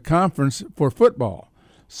the conference for football.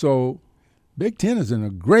 So Big Ten is in a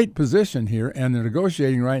great position here, and they're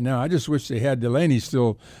negotiating right now. I just wish they had Delaney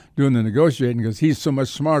still doing the negotiating because he's so much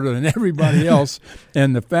smarter than everybody else.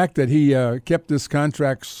 And the fact that he kept this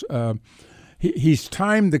contract, he's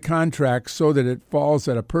timed the contract so that it falls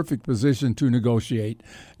at a perfect position to negotiate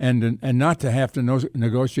and not to have to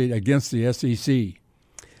negotiate against the SEC.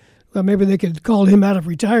 Well, maybe they could call him out of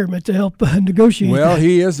retirement to help negotiate. Well, that.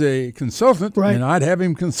 he is a consultant, right. And I'd have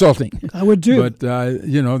him consulting. I would too. But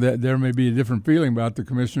that there may be a different feeling about the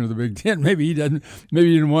commissioner of the Big Ten. Maybe he doesn't.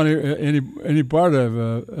 Maybe he didn't want any part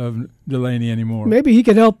of Delaney anymore. Maybe he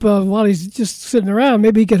could help while he's just sitting around.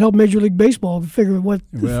 Maybe he could help Major League Baseball figure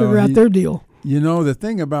out their deal. You know, the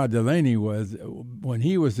thing about Delaney was when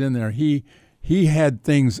he was in there, he had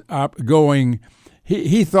things going.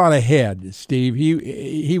 He thought ahead, Steve.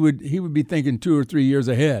 He would be thinking 2 or 3 years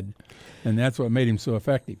ahead, and that's what made him so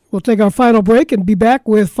effective. We'll take our final break and be back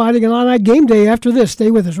with Fighting Illini Game Day after this. Stay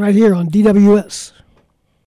with us right here on DWS.